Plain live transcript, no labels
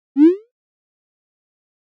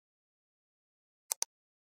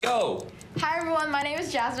Go! Hi everyone, my name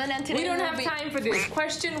is Jasmine and today We don't have time for this.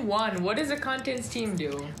 Question 1. What does the contents team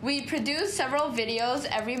do? We produce several videos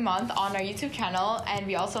every month on our YouTube channel, and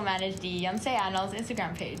we also manage the Yonsei Annals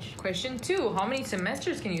Instagram page. Question 2. How many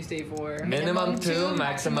semesters can you stay for? Minimum 2,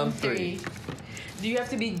 maximum 3. Do you have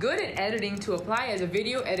to be good at editing to apply as a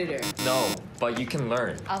video editor? No, but you can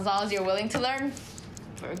learn. As long as you're willing to learn,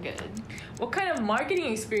 we're good. What kind of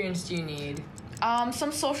marketing experience do you need?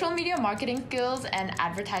 Some social media marketing skills and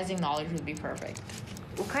advertising knowledge would be perfect.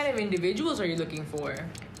 What kind of individuals are you looking for?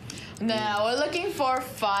 No, we're looking for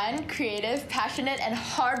fun, creative, passionate, and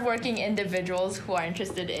hardworking individuals who are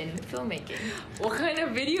interested in filmmaking. What kind of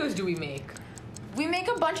videos do we make? We make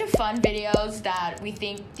a bunch of fun videos that we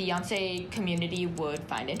think the Yonsei community would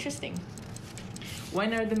find interesting.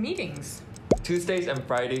 When are the meetings? Tuesdays and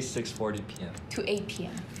Fridays, 6:40 p.m. To 8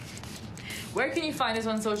 p.m. Where can you find us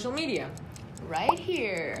on social media? Right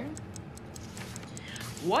here.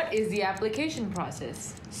 What is the application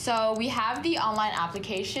process? So we have the online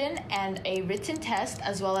application and a written test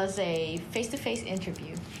as well as a face-to-face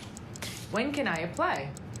interview. When can I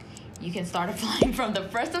apply? You can start applying from the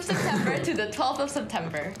 1st of September to the 12th of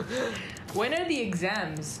September. When are the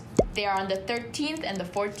exams? They are on the 13th and the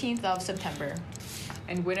 14th of September.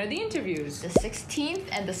 And when are the interviews? The 16th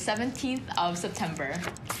and the 17th of September.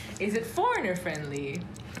 Is it foreigner friendly?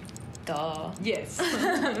 Duh. Yes.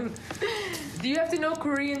 Do you have to know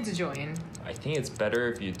Korean to join? I think it's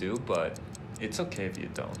better if you do, but it's okay if you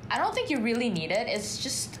don't. I don't think you really need it. It's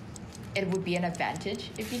just, it would be an advantage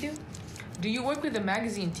if you do. Do you work with the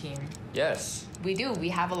magazine team? Yes. We do. We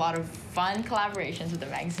have a lot of fun collaborations with the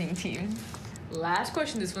magazine team. Last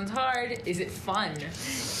question. This one's hard. Is it fun?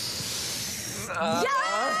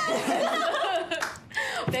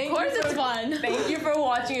 Of course it's fun. Thank you for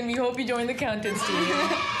watching, and we hope you join the contents team.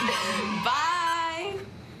 Bye.